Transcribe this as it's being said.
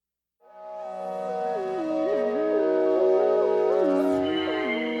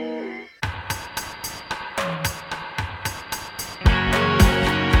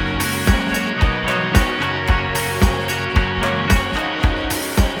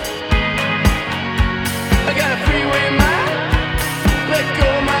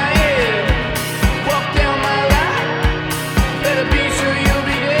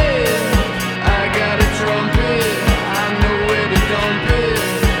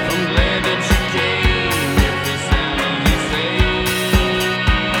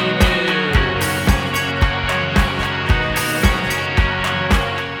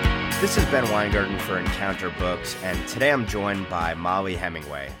Weingarten for Encounter Books, and today I'm joined by Mollie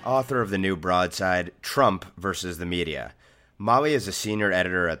Hemingway, author of the new broadside, Trump versus the Media. Mollie is a senior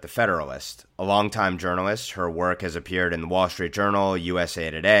editor at The Federalist. A longtime journalist, her work has appeared in The Wall Street Journal, USA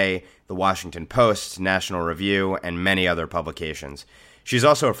Today, The Washington Post, National Review, and many other publications. She's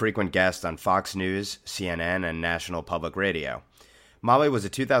also a frequent guest on Fox News, CNN, and National Public Radio. Mollie was a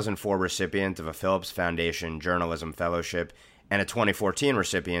 2004 recipient of a Phillips Foundation Journalism Fellowship and a 2014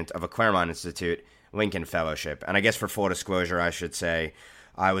 recipient of a Claremont Institute Lincoln Fellowship. And I guess for full disclosure, I should say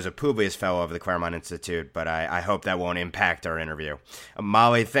I was a Publius Fellow of the Claremont Institute, but I hope that won't impact our interview.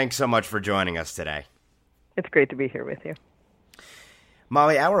 Mollie, thanks so much for joining us today. It's great to be here with you.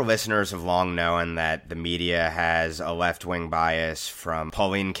 Mollie, our listeners have long known that the media has a left-wing bias from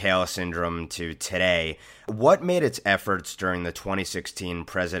Pauline Kael syndrome to today. What made its efforts during the 2016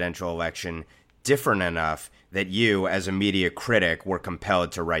 presidential election different enough that you, as a media critic, were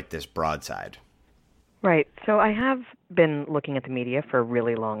compelled to write this broadside? Right. So I have been looking at the media for a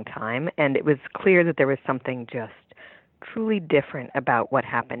really long time, and it was clear that there was something just truly different about what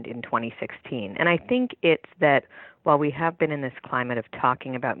happened in 2016. And I think it's that while we have been in this climate of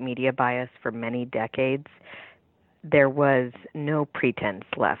talking about media bias for many decades, there was no pretense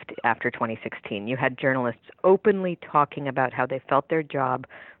left after 2016. You had journalists openly talking about how they felt their job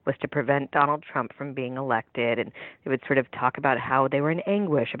was to prevent Donald Trump from being elected, and they would sort of talk about how they were in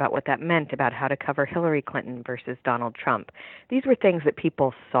anguish about what that meant, about how to cover Hillary Clinton versus Donald Trump. These were things that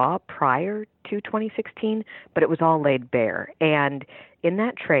people saw prior to 2016, but it was all laid bare. And in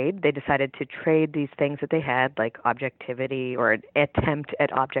that trade, they decided to trade these things that they had, like objectivity, or an attempt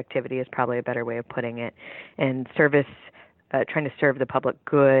at objectivity is probably a better way of putting it, and service, trying to serve the public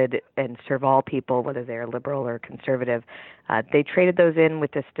good and serve all people, whether they're liberal or conservative. They traded those in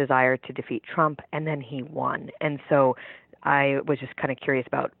with this desire to defeat Trump, and then he won. And so I was just kind of curious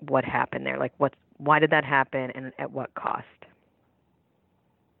about what happened there. Like, why did that happen, and at what cost?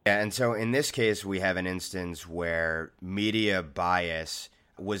 Yeah, and so in this case, we have an instance where media bias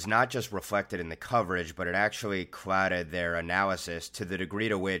was not just reflected in the coverage, but it actually clouded their analysis to the degree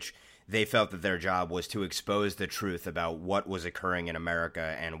to which they felt that their job was to expose the truth about what was occurring in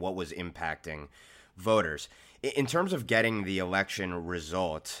America and what was impacting voters. In terms of getting the election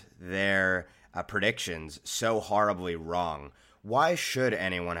result, their predictions so horribly wrong, why should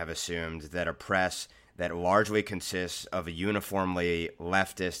anyone have assumed that a press that largely consists of a uniformly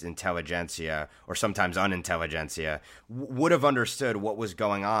leftist intelligentsia, or sometimes unintelligentsia, would have understood what was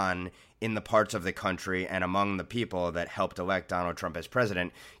going on in the parts of the country and among the people that helped elect Donald Trump as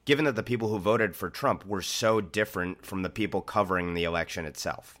president, given that the people who voted for Trump were so different from the people covering the election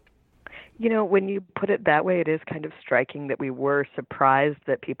itself? You know, when you put it that way, it is kind of striking that we were surprised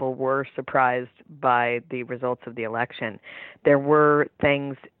that people were surprised by the results of the election. There are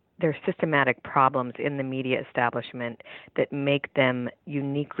systematic problems in the media establishment that make them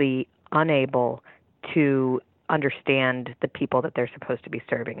uniquely unable to understand the people that they're supposed to be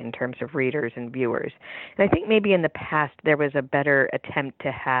serving in terms of readers and viewers. And I think maybe in the past there was a better attempt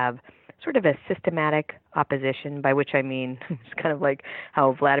to have sort of a systematic opposition, by which I mean it's kind of like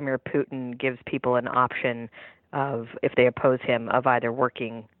how Vladimir Putin gives people an option of, if they oppose him, of either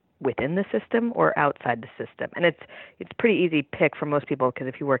working within the system or outside the system. And it's pretty easy pick for most people, because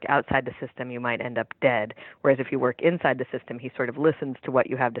if you work outside the system, you might end up dead. Whereas if you work inside the system, he sort of listens to what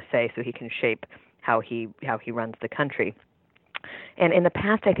you have to say so he can shape how he runs the country. And in the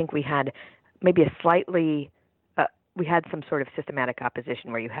past, I think we had maybe we had some sort of systematic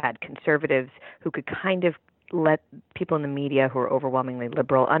opposition where you had conservatives who could kind of let people in the media who are overwhelmingly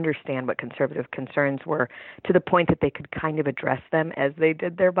liberal understand what conservative concerns were, to the point that they could kind of address them as they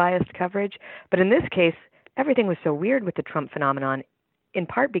did their biased coverage. But in this case, everything was so weird with the Trump phenomenon, in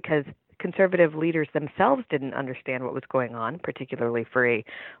part because conservative leaders themselves didn't understand what was going on, particularly for a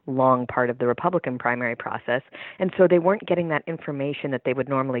long part of the Republican primary process. And so they weren't getting that information that they would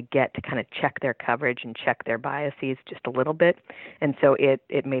normally get to kind of check their coverage and check their biases just a little bit. And so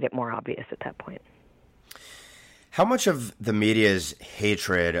it made it more obvious at that point. How much of the media's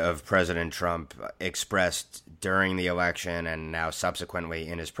hatred of President Trump expressed during the election and now subsequently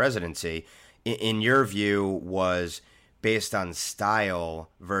in his presidency, in your view, was based on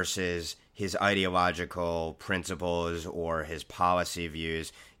style versus his ideological principles or his policy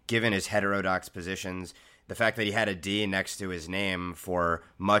views, given his heterodox positions, the fact that he had a D next to his name for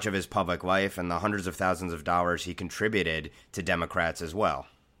much of his public life, and the hundreds of thousands of dollars he contributed to Democrats as well?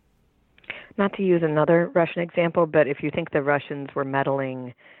 Not to use another Russian example, but if you think the Russians were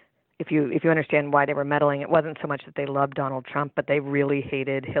meddling if you understand why they were meddling, it wasn't so much that they loved Donald Trump, but they really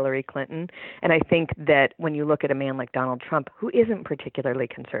hated Hillary Clinton. And I think that when you look at a man like Donald Trump, who isn't particularly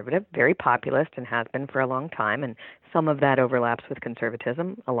conservative, very populist and has been for a long time, and some of that overlaps with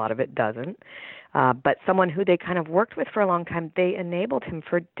conservatism, a lot of it doesn't. But someone who they kind of worked with for a long time, they enabled him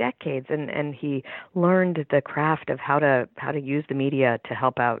for decades, and he learned the craft of how to use the media to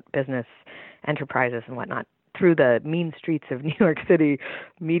help out business enterprises and whatnot through the mean streets of New York City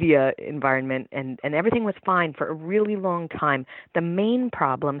media environment, and everything was fine for a really long time. The main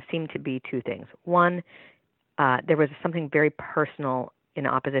problem seemed to be two things. One, there was something very personal in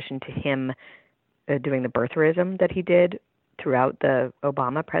opposition to him doing the birtherism that he did throughout the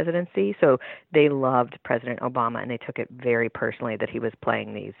Obama presidency. So they loved President Obama, and they took it very personally that he was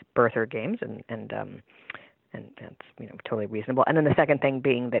playing these birther games, and that's totally reasonable. And then the second thing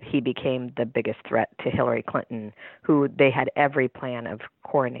being that he became the biggest threat to Hillary Clinton, who they had every plan of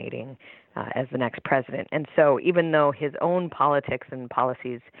coronating as the next president. And so even though his own politics and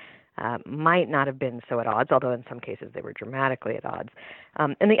policies might not have been so at odds, although in some cases they were dramatically at odds.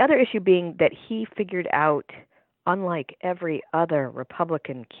 And the other issue being that he figured out, unlike every other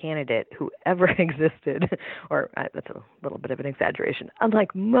Republican candidate who ever existed, or that's a little bit of an exaggeration,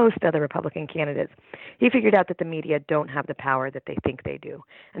 unlike most other Republican candidates, he figured out that the media don't have the power that they think they do.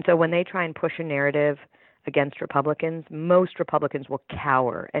 And so when they try and push a narrative against Republicans, most Republicans will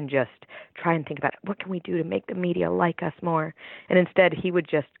cower and just try and think about, what can we do to make the media like us more? And instead, he would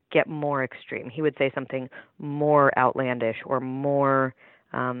just get more extreme. He would say something more outlandish or more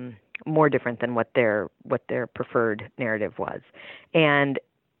different than what their preferred narrative was. And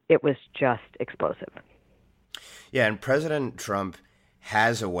it was just explosive. Yeah, and President Trump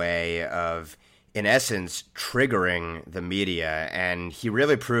has a way of, in essence, triggering the media, and he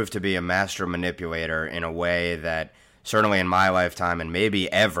really proved to be a master manipulator in a way that certainly in my lifetime and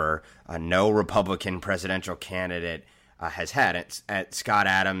maybe ever, no Republican presidential candidate has had. Scott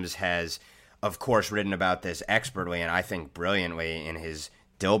Adams has, of course, written about this expertly and I think brilliantly in his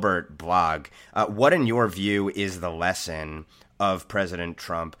Dilbert blog. What, in your view, is the lesson of President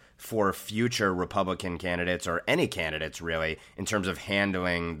Trump for future Republican candidates, or any candidates really, in terms of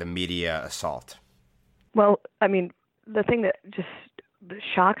handling the media assault? Well, I mean, the thing that just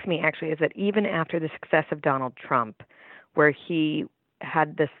shocks me actually is that even after the success of Donald Trump, where he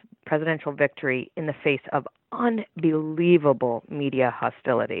had this presidential victory in the face of unbelievable media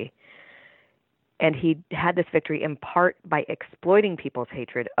hostility, and he had this victory in part by exploiting people's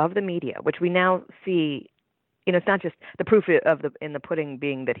hatred of the media, which we now see. It's not just the proof in the pudding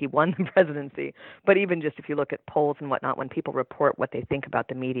being that he won the presidency, but even just if you look at polls and whatnot, when people report what they think about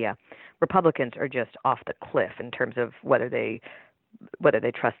the media, Republicans are just off the cliff in terms of whether they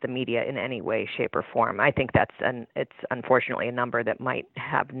trust the media in any way, shape, or form. I think it's unfortunately a number that might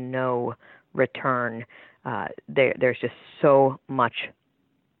have no return. There's just so much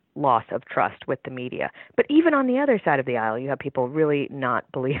loss of trust with the media. But even on the other side of the aisle, you have people really not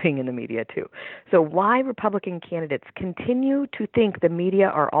believing in the media too. So why Republican candidates continue to think the media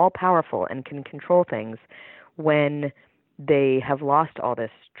are all powerful and can control things when they have lost all this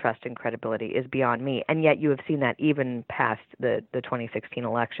trust and credibility is beyond me. And yet you have seen that even past the 2016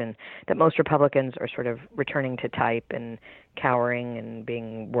 election, that most Republicans are sort of returning to type and cowering and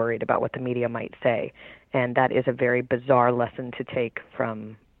being worried about what the media might say. And that is a very bizarre lesson to take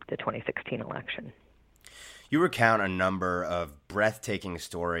from the 2016 election. You recount a number of breathtaking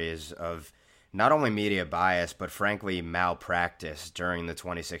stories of not only media bias, but frankly malpractice during the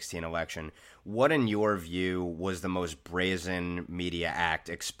 2016 election. What, in your view, was the most brazen media act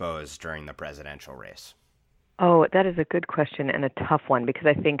exposed during the presidential race? Oh, that is a good question and a tough one, because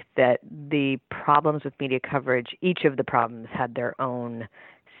I think that the problems with media coverage, each of the problems had their own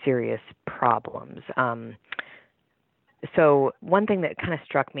serious problems. So one thing that kind of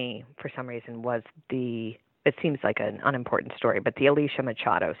struck me for some reason was it seems like an unimportant story, but the Alicia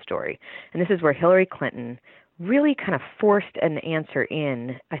Machado story. And this is where Hillary Clinton really kind of forced an answer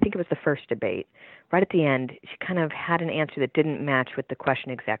in. I think it was the first debate. Right at the end, she kind of had an answer that didn't match with the question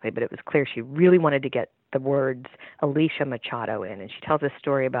exactly, but it was clear she really wanted to get the words Alicia Machado in. And she tells this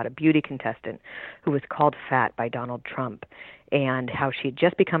story about a beauty contestant who was called fat by Donald Trump, and how she had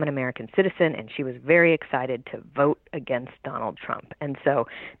just become an American citizen, and she was very excited to vote against Donald Trump. And so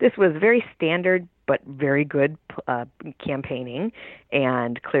this was very standard but very good campaigning,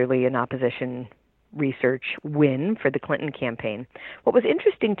 and clearly an opposition research win for the Clinton campaign. What was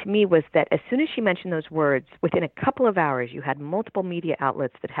interesting to me was that as soon as she mentioned those words, within a couple of hours, you had multiple media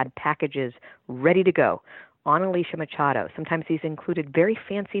outlets that had packages ready to go on Alicia Machado. Sometimes these included very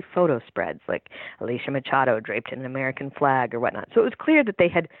fancy photo spreads, like Alicia Machado draped in an American flag or whatnot. So it was clear that they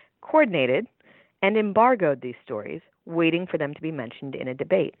had coordinated and embargoed these stories, waiting for them to be mentioned in a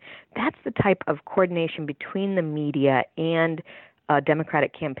debate. That's the type of coordination between the media and a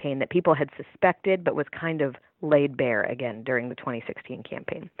Democratic campaign that people had suspected but was kind of laid bare again during the 2016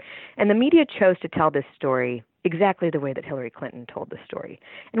 campaign. And the media chose to tell this story exactly the way that Hillary Clinton told the story.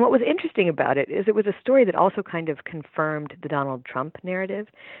 And what was interesting about it is it was a story that also kind of confirmed the Donald Trump narrative.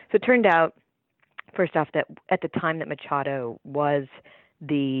 So it turned out, first off, that at the time that Machado was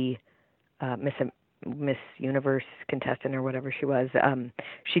the Miss Universe contestant or whatever she was,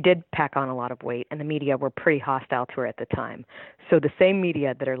 she did pack on a lot of weight, and the media were pretty hostile to her at the time. So the same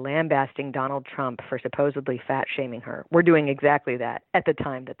media that are lambasting Donald Trump for supposedly fat-shaming her were doing exactly that at the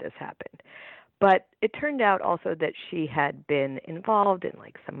time that this happened. But it turned out also that she had been involved in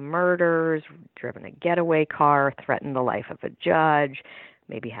like some murders, driven a getaway car, threatened the life of a judge,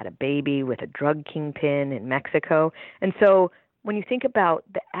 maybe had a baby with a drug kingpin in Mexico. And so when you think about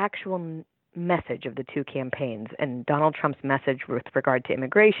the actual message of the two campaigns, and Donald Trump's message with regard to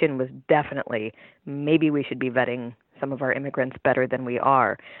immigration was definitely maybe we should be vetting some of our immigrants better than we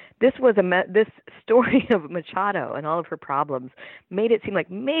are. This was this story of Machado and all of her problems made it seem like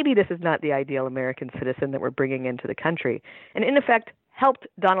maybe this is not the ideal American citizen that we're bringing into the country, and in effect helped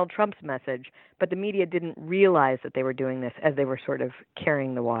Donald Trump's message, but the media didn't realize that they were doing this as they were sort of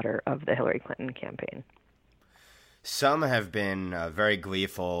carrying the water of the Hillary Clinton campaign. Some have been very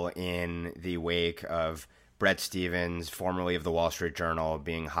gleeful in the wake of Bret Stephens, formerly of the Wall Street Journal,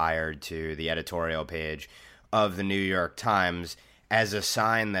 being hired to the editorial page of the New York Times as a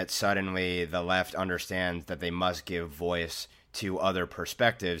sign that suddenly the left understands that they must give voice to other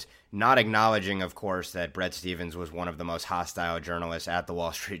perspectives, not acknowledging, of course, that Bret Stephens was one of the most hostile journalists at the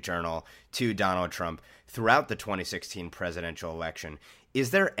Wall Street Journal to Donald Trump throughout the 2016 presidential election.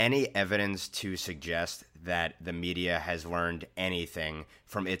 Is there any evidence to suggest that the media has learned anything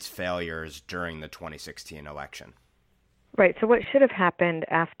from its failures during the 2016 election? Right. So what should have happened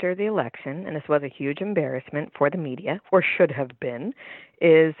after the election, and this was a huge embarrassment for the media, or should have been,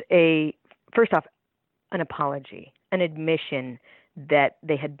 is first off, an apology, an admission that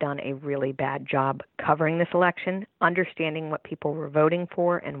they had done a really bad job covering this election, understanding what people were voting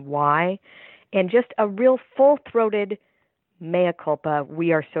for and why, and just a real full-throated mea culpa.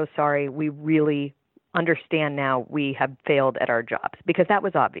 We are so sorry. We really understand now we have failed at our jobs, because that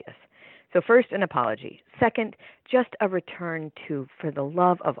was obvious. So first, an apology. Second, just a return to, for the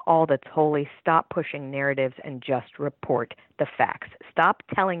love of all that's holy, stop pushing narratives and just report the facts. Stop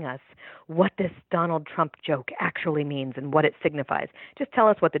telling us what this Donald Trump joke actually means and what it signifies. Just tell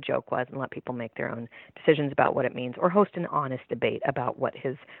us what the joke was and let people make their own decisions about what it means, or host an honest debate about what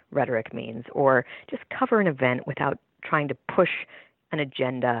his rhetoric means, or just cover an event without trying to push an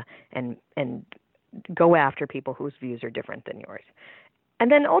agenda and go after people whose views are different than yours.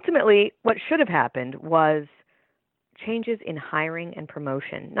 And then ultimately, what should have happened was changes in hiring and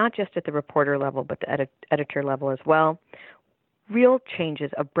promotion, not just at the reporter level, but the editor level as well. Real changes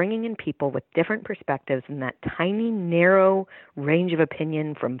of bringing in people with different perspectives in that tiny, narrow range of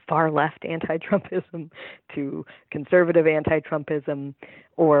opinion from far left anti-Trumpism to conservative anti-Trumpism,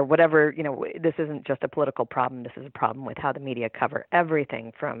 or whatever. This isn't just a political problem. This is a problem with how the media cover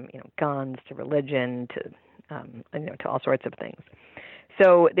everything from, guns to religion to all sorts of things.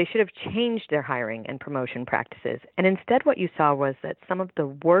 So they should have changed their hiring and promotion practices. And instead what you saw was that some of the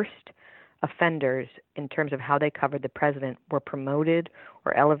worst offenders in terms of how they covered the president were promoted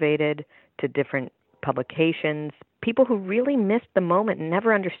or elevated to different publications, people who really missed the moment and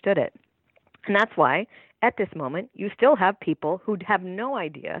never understood it. And that's why, at this moment, you still have people who have no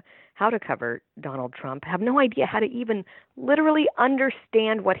idea how to cover Donald Trump, have no idea how to even literally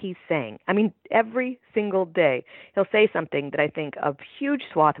understand what he's saying. I mean, every single day he'll say something that I think a huge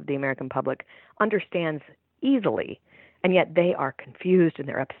swath of the American public understands easily, and yet they are confused and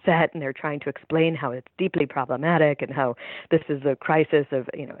they're upset and they're trying to explain how it's deeply problematic and how this is a crisis of,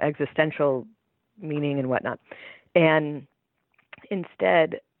 existential meaning and whatnot. And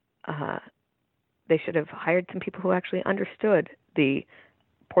instead, they should have hired some people who actually understood the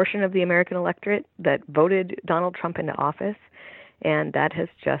portion of the American electorate that voted Donald Trump into office, and that has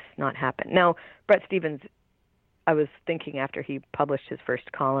just not happened. Now, Bret Stephens, I was thinking after he published his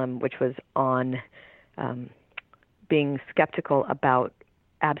first column, which was on being skeptical about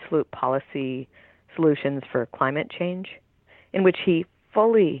absolute policy solutions for climate change, in which he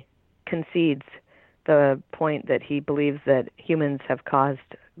fully concedes the point that he believes that humans have caused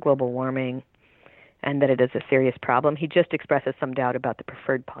global warming and that it is a serious problem. He just expresses some doubt about the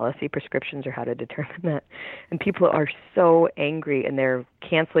preferred policy prescriptions or how to determine that. And people are so angry and they're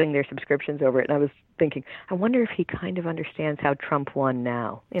canceling their subscriptions over it. And I was thinking, I wonder if he kind of understands how Trump won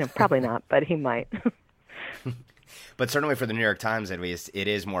now. Probably not, but he might. But certainly for the New York Times, at least, it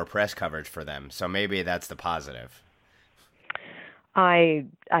is more press coverage for them. So maybe that's the positive. I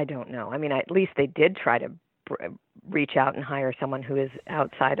don't know. I mean, at least they did try to reach out and hire someone who is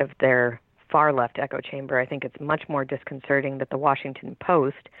outside of their far left echo chamber. I think it's much more disconcerting that the Washington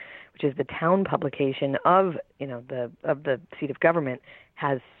Post, which is the town publication of the seat of government,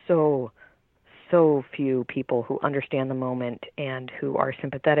 has so few people who understand the moment and who are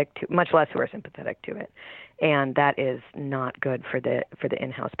sympathetic to, much less who are sympathetic to it, and that is not good for the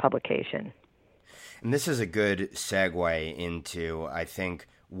in-house publication. And this is a good segue into, I think,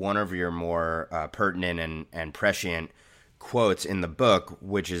 one of your more pertinent and prescient quotes in the book,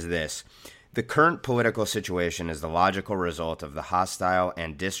 which is this: "The current political situation is the logical result of the hostile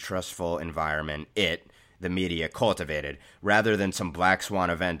and distrustful environment the media, cultivated, rather than some black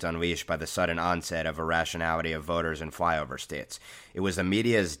swan event unleashed by the sudden onset of irrationality of voters in flyover states. It was the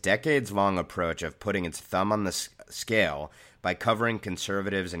media's decades-long approach of putting its thumb on the scale by covering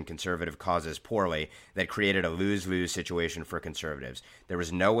conservatives and conservative causes poorly that created a lose-lose situation for conservatives. There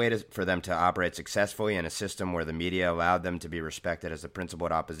was no way for them to operate successfully in a system where the media allowed them to be respected as the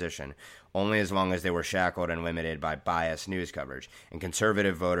principled opposition, only as long as they were shackled and limited by biased news coverage, and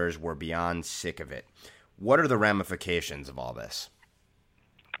conservative voters were beyond sick of it." What are the ramifications of all this?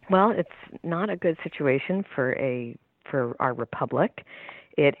 Well, it's not a good situation for our republic.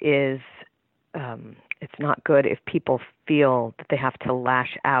 It is. It's not good if people feel that they have to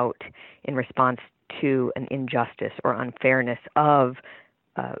lash out in response to an injustice or unfairness of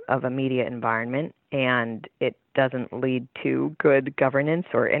a media environment, and it doesn't lead to good governance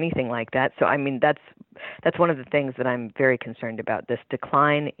or anything like that. So, I mean, that's one of the things that I'm very concerned about. This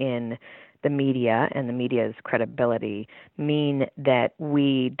decline in the media and the media's credibility mean that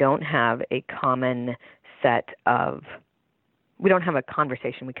we don't have a common we don't have a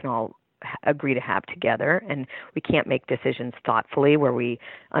conversation we can all agree to have together, and we can't make decisions thoughtfully where we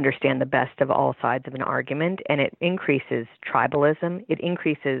understand the best of all sides of an argument, and it increases tribalism. It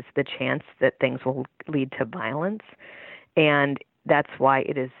increases the chance that things will lead to violence, and that's why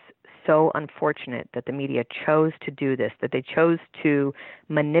it is so unfortunate that the media chose to do this, that they chose to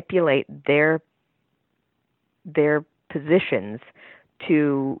manipulate their positions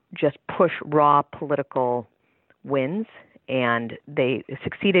to just push raw political wins. And they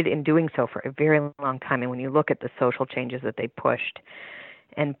succeeded in doing so for a very long time. And when you look at the social changes that they pushed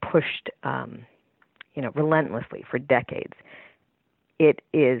relentlessly for decades, it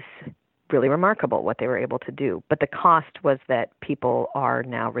is really remarkable what they were able to do. But the cost was that people are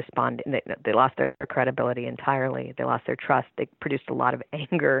now responding. They lost their credibility entirely. They lost their trust. They produced a lot of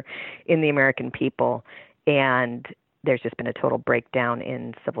anger in the American people. And there's just been a total breakdown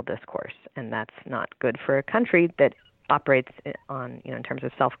in civil discourse. And that's not good for a country that operates on, in terms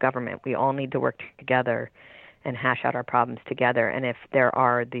of self-government. We all need to work together and hash out our problems together. And if there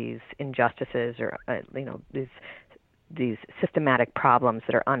are these injustices or, these systematic problems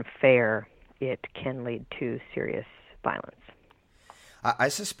that are unfair, it can lead to serious violence. I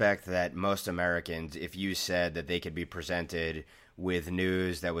suspect that most Americans, if you said that they could be presented with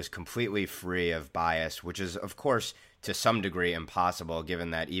news that was completely free of bias, which is, of course, to some degree impossible,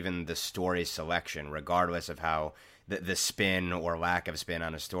 given that even the story selection, regardless of how the spin or lack of spin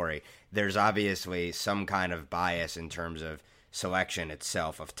on a story, there's obviously some kind of bias in terms of selection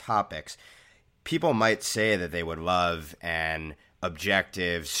itself of topics. People might say that they would love an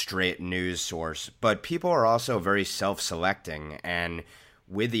objective, straight news source, but people are also very self-selecting, and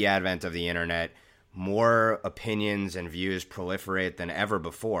with the advent of the internet, more opinions and views proliferate than ever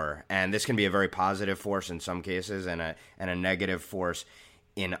before, and this can be a very positive force in some cases and a negative force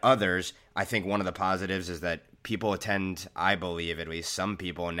in others. I think one of the positives is that people tend, I believe at least, some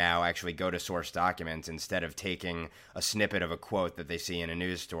people now actually go to source documents instead of taking a snippet of a quote that they see in a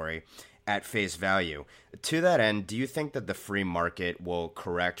news story at face value. To that end, do you think that the free market will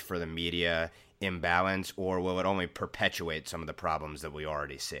correct for the media imbalance, or will it only perpetuate some of the problems that we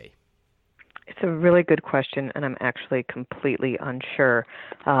already see? It's a really good question, and I'm actually completely unsure.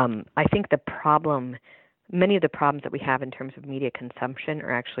 I think many of the problems that we have in terms of media consumption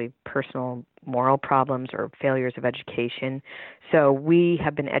are actually personal moral problems or failures of education. So we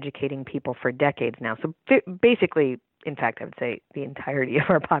have been educating people for decades now. So basically, in fact, I would say the entirety of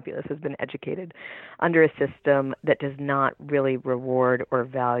our populace has been educated under a system that does not really reward or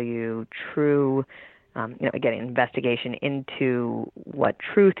value true, again, investigation into what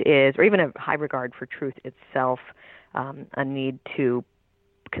truth is, or even a high regard for truth itself, a need to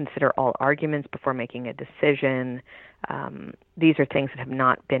consider all arguments before making a decision. These are things that have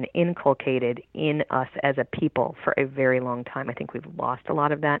not been inculcated in us as a people for a very long time. I think we've lost a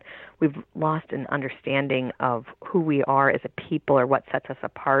lot of that. We've lost an understanding of who we are as a people, or what sets us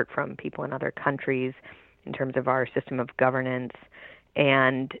apart from people in other countries in terms of our system of governance.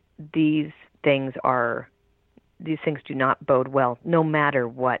 And these things do not bode well, no matter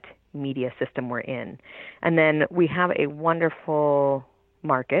what media system we're in. And then we have a wonderful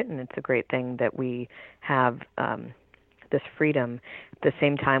market, and it's a great thing that we have this freedom. At the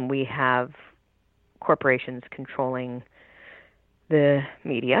same time, we have corporations controlling the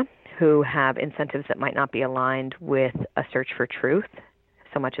media who have incentives that might not be aligned with a search for truth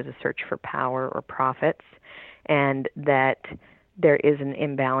so much as a search for power or profits, and that there is an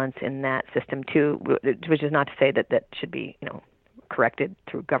imbalance in that system too, which is not to say that that should be, corrected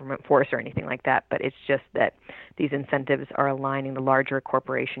through government force or anything like that, but it's just that these incentives are aligning. The larger a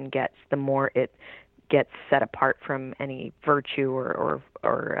corporation gets, the more it gets set apart from any virtue or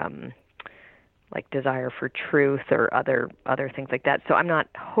like desire for truth or other things like that. So I'm not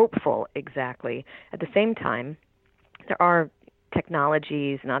hopeful exactly. At the same time, there are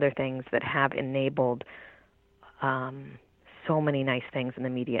technologies and other things that have enabled so many nice things in the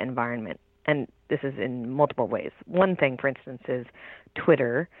media environment. And this is in multiple ways. One thing, for instance, is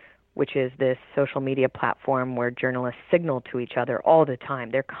Twitter, which is this social media platform where journalists signal to each other all the time.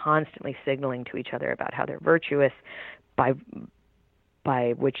 They're constantly signaling to each other about how they're virtuous, by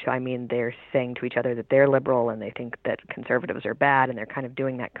which I mean they're saying to each other that they're liberal and they think that conservatives are bad, and they're kind of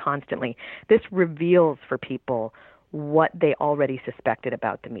doing that constantly. This reveals for people what they already suspected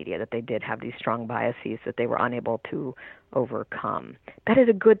about the media, that they did have these strong biases that they were unable to overcome. That is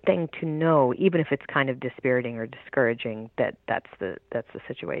a good thing to know, even if it's kind of dispiriting or discouraging that that's the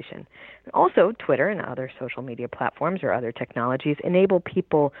situation. Also, Twitter and other social media platforms or other technologies enable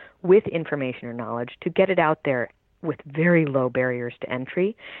people with information or knowledge to get it out there with very low barriers to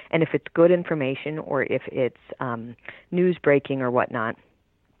entry. And if it's good information, or if it's news breaking or whatnot,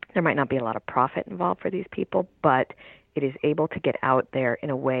 there might not be a lot of profit involved for these people, but it is able to get out there in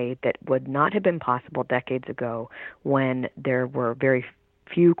a way that would not have been possible decades ago, when there were very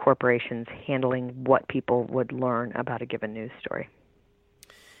few corporations handling what people would learn about a given news story.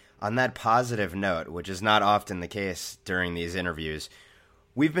 On that positive note, which is not often the case during these interviews,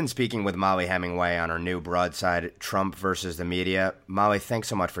 we've been speaking with Mollie Hemingway on her new broadside, Trump versus the Media. Mollie, thanks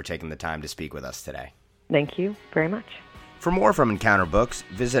so much for taking the time to speak with us today. Thank you very much. For more from Encounter Books,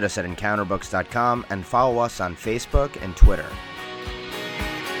 visit us at encounterbooks.com and follow us on Facebook and Twitter.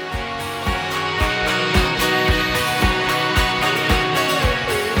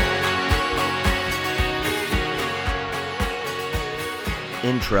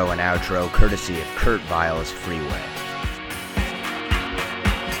 Intro and outro courtesy of Kurt Vile's Freeway.